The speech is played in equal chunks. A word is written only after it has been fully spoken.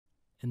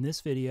In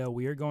this video,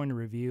 we are going to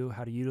review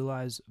how to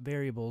utilize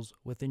variables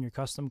within your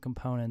custom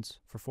components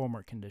for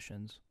formwork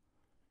conditions.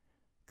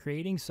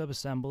 Creating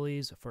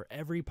sub-assemblies for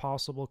every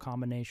possible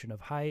combination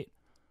of height,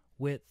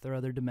 width, or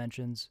other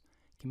dimensions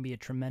can be a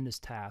tremendous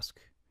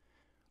task.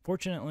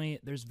 Fortunately,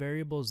 there's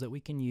variables that we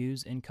can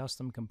use in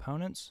custom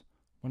components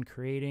when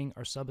creating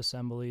our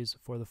sub-assemblies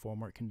for the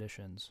formwork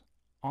conditions.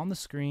 On the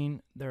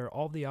screen, there are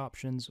all the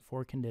options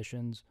for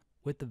conditions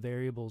with the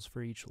variables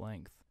for each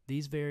length.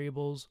 These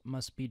variables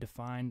must be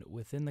defined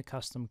within the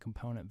custom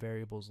component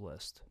variables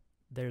list.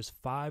 There's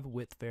 5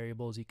 width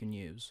variables you can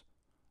use.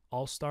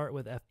 I'll start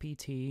with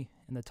FPT,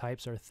 and the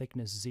types are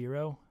thickness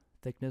 0,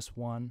 thickness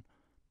 1,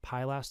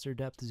 pilaster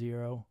depth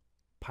 0,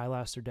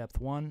 pilaster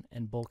depth 1,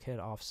 and bulkhead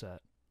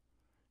offset.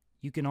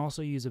 You can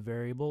also use a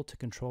variable to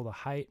control the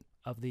height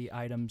of the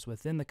items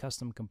within the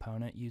custom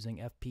component using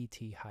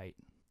FPT height.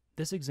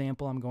 This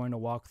example I'm going to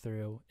walk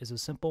through is a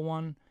simple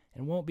one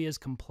and won't be as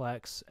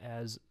complex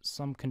as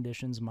some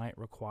conditions might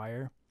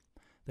require.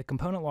 The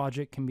component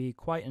logic can be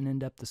quite an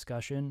in-depth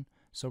discussion,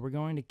 so we're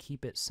going to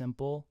keep it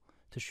simple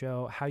to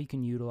show how you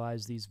can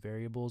utilize these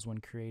variables when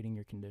creating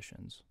your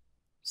conditions.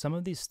 Some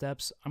of these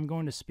steps I'm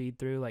going to speed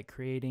through, like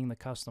creating the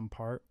custom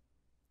part.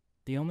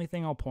 The only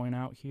thing I'll point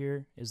out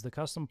here is the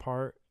custom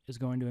part is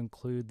going to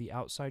include the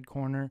outside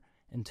corner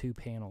and 2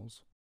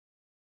 panels.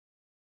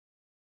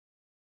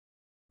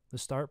 The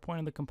start point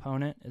of the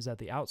component is at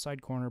the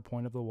outside corner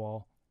point of the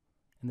wall,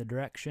 and the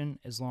direction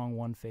is along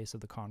one face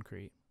of the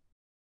concrete.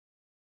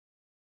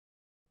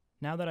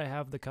 Now that I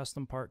have the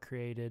custom part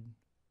created,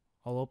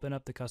 I'll open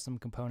up the custom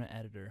component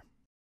editor.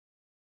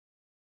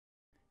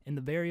 In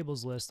the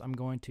variables list, I'm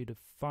going to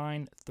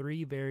define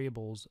 3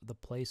 variables the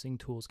placing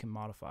tools can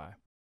modify.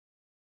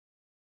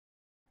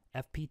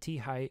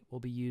 FPT height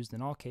will be used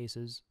in all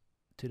cases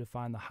to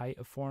define the height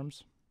of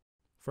forms.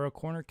 For a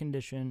corner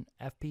condition,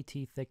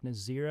 FPT thickness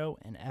 0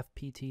 and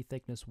FPT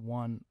thickness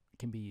 1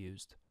 can be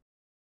used.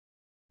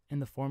 In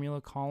the formula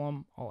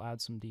column, I'll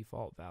add some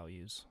default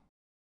values.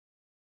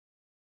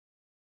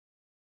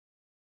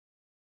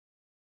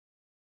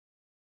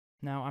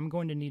 Now I'm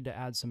going to need to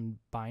add some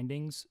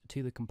bindings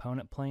to the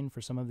component plane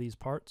for some of these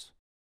parts.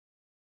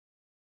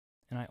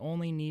 And I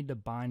only need to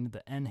bind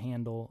the end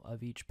handle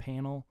of each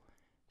panel,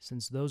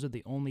 since those are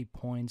the only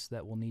points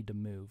that will need to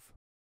move.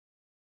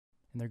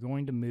 And they're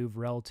going to move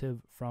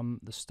relative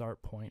from the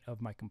start point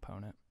of my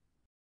component.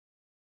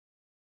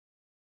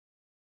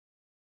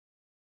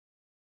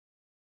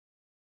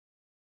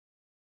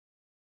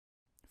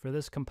 For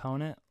this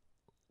component,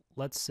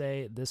 let's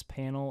say this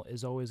panel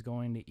is always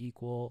going to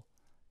equal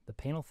the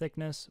panel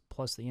thickness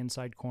plus the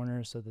inside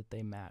corner so that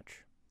they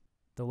match.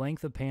 The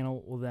length of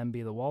panel will then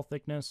be the wall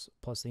thickness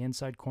plus the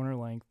inside corner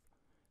length,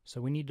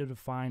 so we need to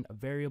define a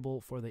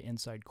variable for the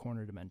inside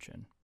corner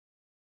dimension.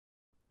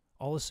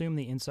 I'll assume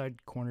the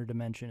inside corner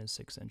dimension is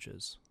 6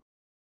 inches.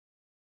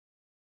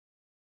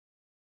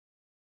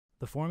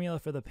 The formula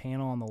for the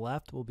panel on the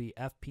left will be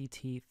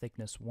FPT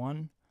thickness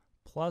 1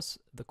 plus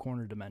the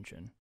corner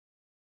dimension.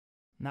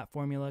 And that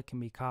formula can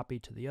be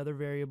copied to the other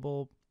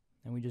variable,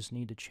 and we just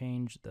need to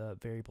change the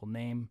variable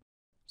name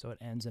so it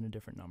ends in a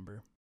different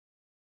number.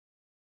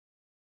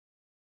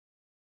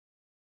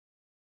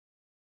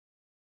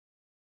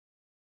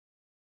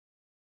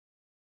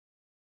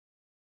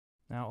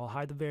 Now I'll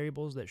hide the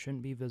variables that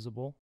shouldn't be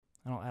visible,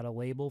 and I'll add a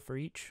label for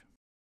each.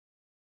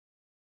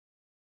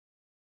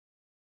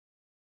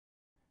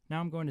 Now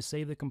I'm going to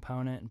save the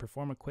component and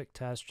perform a quick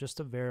test just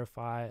to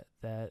verify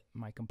that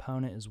my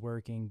component is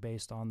working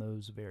based on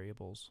those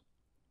variables.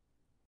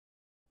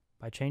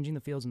 By changing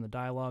the fields in the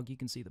dialog, you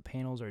can see the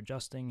panels are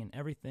adjusting and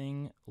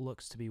everything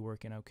looks to be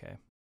working okay.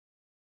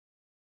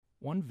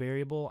 One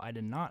variable I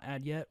did not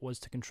add yet was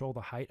to control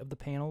the height of the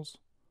panels.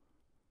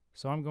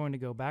 So I'm going to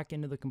go back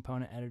into the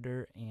component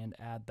editor and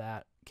add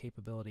that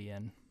capability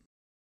in.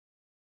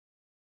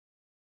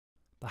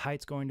 The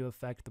height's going to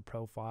affect the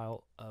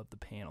profile of the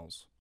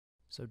panels.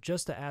 So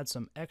just to add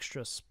some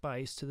extra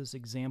spice to this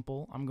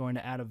example, I'm going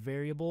to add a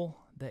variable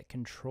that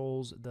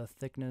controls the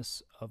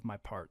thickness of my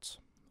parts,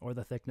 or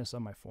the thickness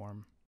of my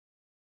form.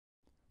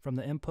 From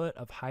the input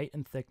of height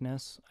and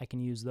thickness, I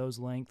can use those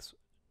lengths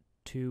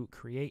to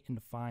create and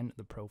define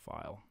the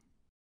profile.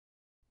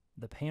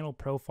 The panel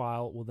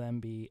profile will then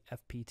be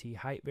FPT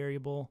height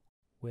variable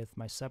with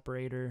my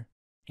separator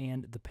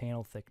and the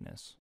panel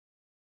thickness.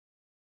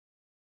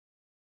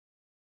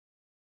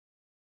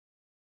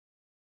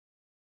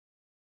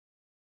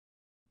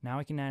 Now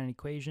I can add an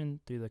equation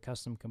through the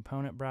custom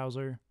component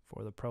browser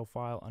for the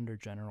profile under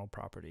general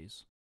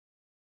properties.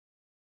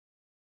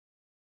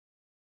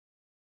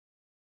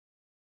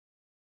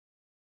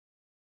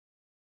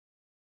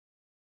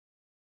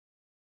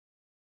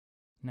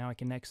 Now I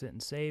can exit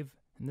and save,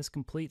 and this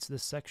completes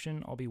this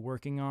section I'll be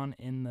working on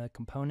in the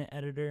component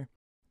editor.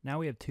 Now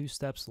we have 2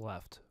 steps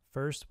left.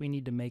 First, we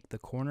need to make the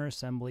corner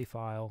assembly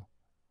file,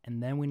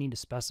 and then we need to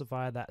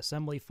specify that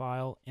assembly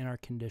file in our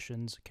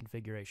conditions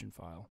configuration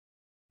file.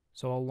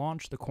 So I'll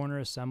launch the corner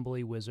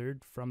assembly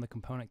wizard from the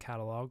component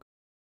catalog,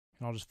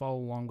 And I'll just follow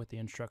along with the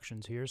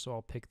instructions here. So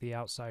I'll pick the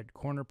outside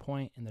corner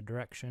point in the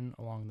direction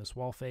along this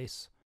wall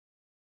face.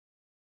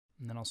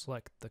 And then I'll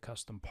select the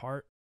custom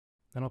part.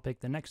 Then I'll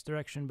pick the next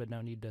direction, but no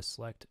need to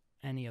select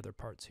any other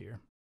parts here.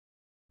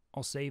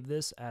 I'll save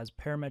this as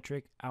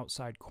parametric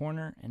outside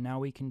corner, and now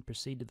we can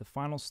proceed to the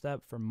final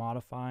step for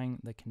modifying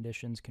the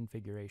conditions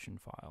configuration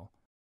file.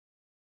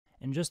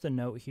 And just a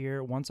note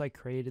here, once I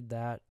created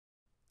that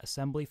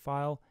assembly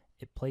file,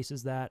 it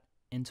places that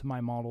into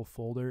my model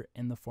folder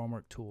in the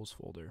Formwork Tools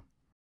folder.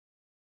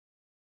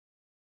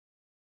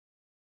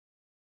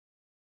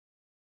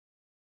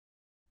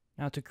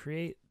 Now to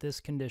create this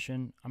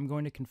condition, I'm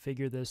going to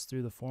configure this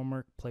through the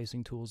Formwork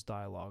Placing Tools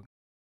dialog.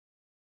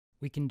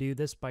 We can do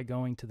this by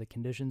going to the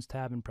Conditions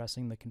tab and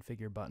pressing the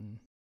Configure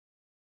button.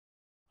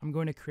 I'm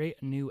going to create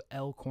a new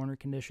L corner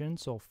condition,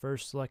 so I'll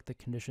first select the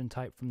condition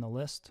type from the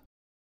list.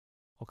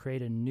 I'll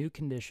create a new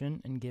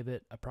condition and give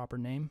it a proper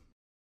name.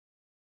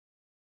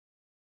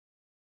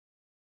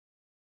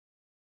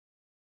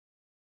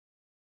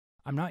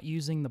 I'm not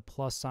using the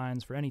plus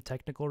signs for any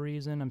technical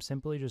reason, I'm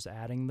simply just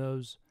adding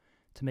those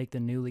to make the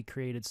newly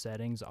created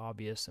settings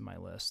obvious in my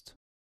list.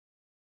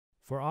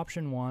 For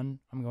option 1,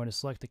 I'm going to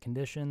select a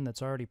condition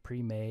that's already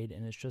pre-made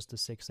and it's just a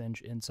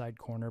 6-inch inside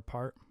corner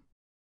part.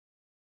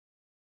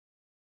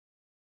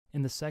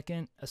 In the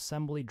second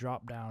assembly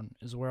dropdown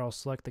is where I'll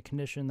select the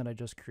condition that I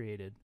just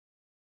created.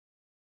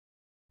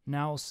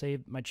 Now I'll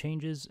save my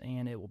changes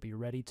and it will be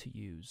ready to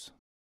use.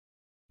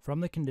 From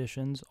the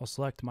conditions, I'll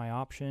select my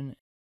option.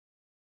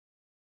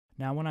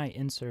 Now when I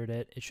insert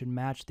it, it should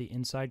match the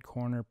inside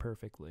corner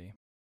perfectly.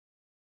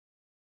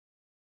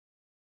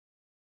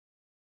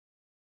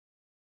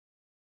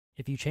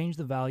 If you change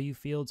the value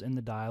fields in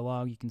the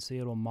dialog, you can see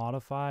it will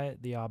modify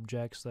the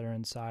objects that are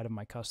inside of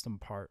my custom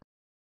part.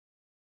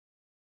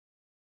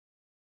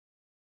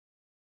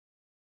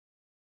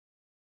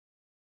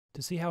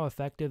 To see how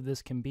effective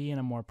this can be in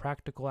a more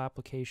practical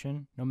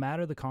application, no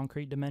matter the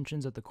concrete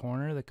dimensions at the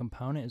corner, the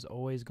component is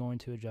always going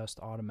to adjust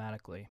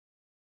automatically.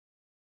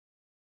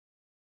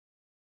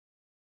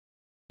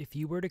 If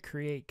you were to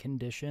create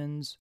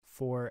conditions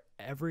for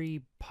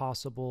every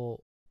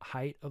possible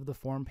height of the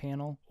form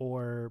panel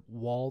or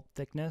wall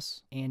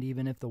thickness, and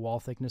even if the wall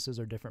thicknesses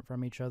are different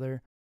from each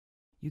other,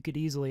 you could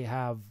easily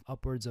have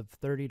upwards of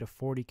 30 to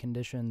 40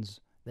 conditions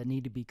that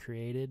need to be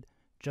created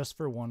just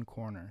for one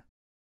corner.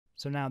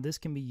 So now this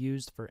can be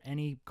used for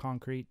any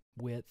concrete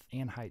width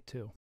and height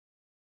too.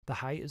 The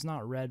height is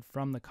not read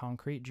from the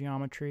concrete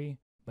geometry,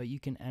 but you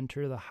can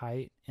enter the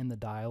height in the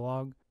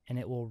dialog and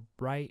it will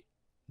write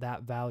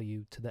that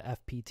value to the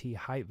FPT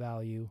height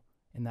value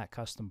in that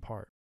custom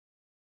part.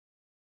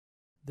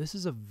 This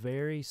is a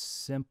very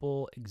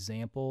simple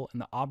example,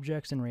 and the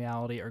objects in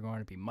reality are going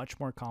to be much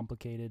more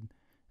complicated,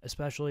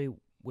 especially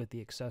with the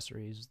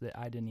accessories that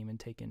I didn't even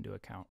take into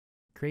account.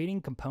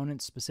 Creating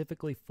components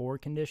specifically for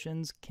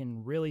conditions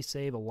can really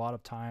save a lot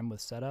of time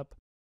with setup,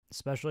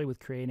 especially with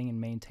creating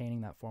and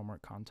maintaining that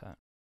Formwork content.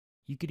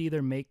 You could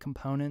either make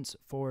components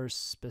for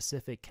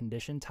specific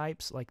condition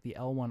types like the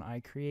L1 I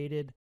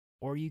created,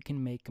 or you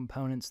can make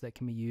components that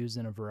can be used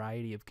in a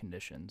variety of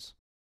conditions.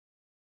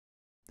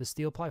 The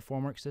steel ply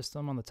formwork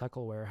system on the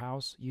Tekla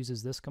warehouse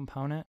uses this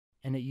component,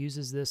 and it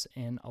uses this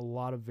in a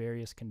lot of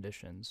various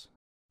conditions.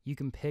 You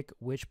can pick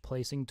which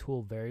placing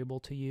tool variable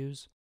to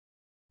use,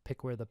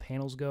 pick where the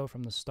panels go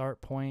from the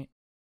start point,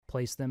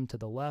 place them to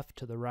the left,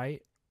 to the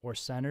right, or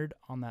centered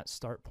on that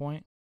start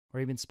point, or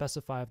even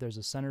specify if there's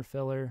a center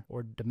filler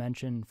or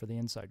dimension for the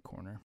inside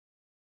corner.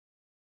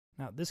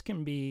 Now, this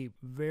can be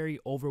very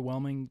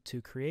overwhelming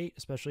to create,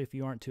 especially if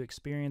you aren't too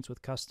experienced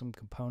with custom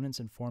components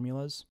and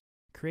formulas.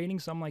 Creating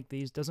something like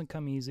these doesn't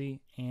come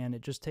easy, and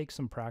it just takes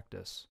some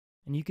practice.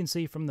 And you can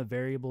see from the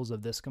variables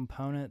of this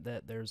component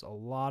that there's a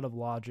lot of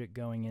logic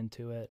going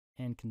into it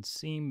and can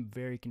seem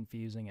very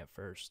confusing at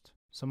first.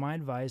 So my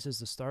advice is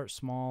to start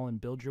small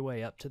and build your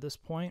way up to this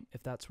point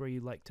if that's where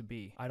you'd like to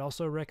be. I'd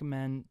also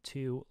recommend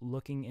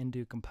looking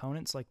into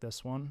components like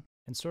this one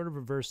and sort of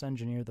reverse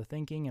engineer the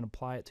thinking and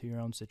apply it to your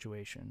own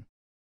situation.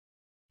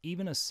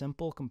 Even a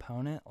simple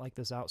component like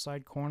this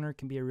outside corner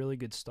can be a really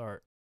good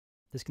start.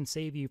 This can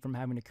save you from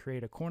having to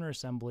create a corner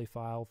assembly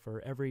file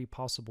for every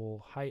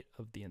possible height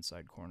of the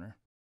inside corner.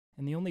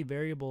 And the only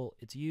variable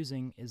it's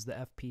using is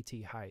the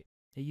FPT height.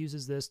 It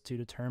uses this to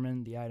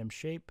determine the item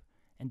shape,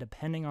 and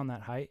depending on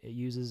that height, it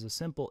uses a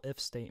simple if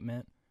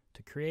statement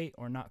to create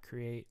or not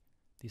create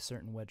these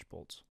certain wedge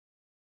bolts.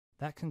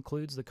 That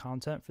concludes the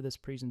content for this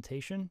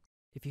presentation.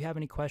 If you have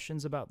any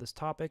questions about this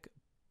topic,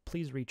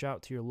 please reach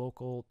out to your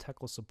local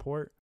Tekla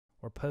support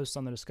or post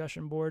on the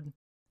discussion board,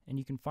 and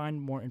you can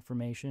find more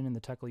information in the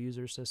Tekla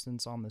user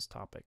assistance on this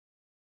topic.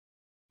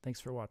 Thanks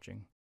for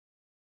watching.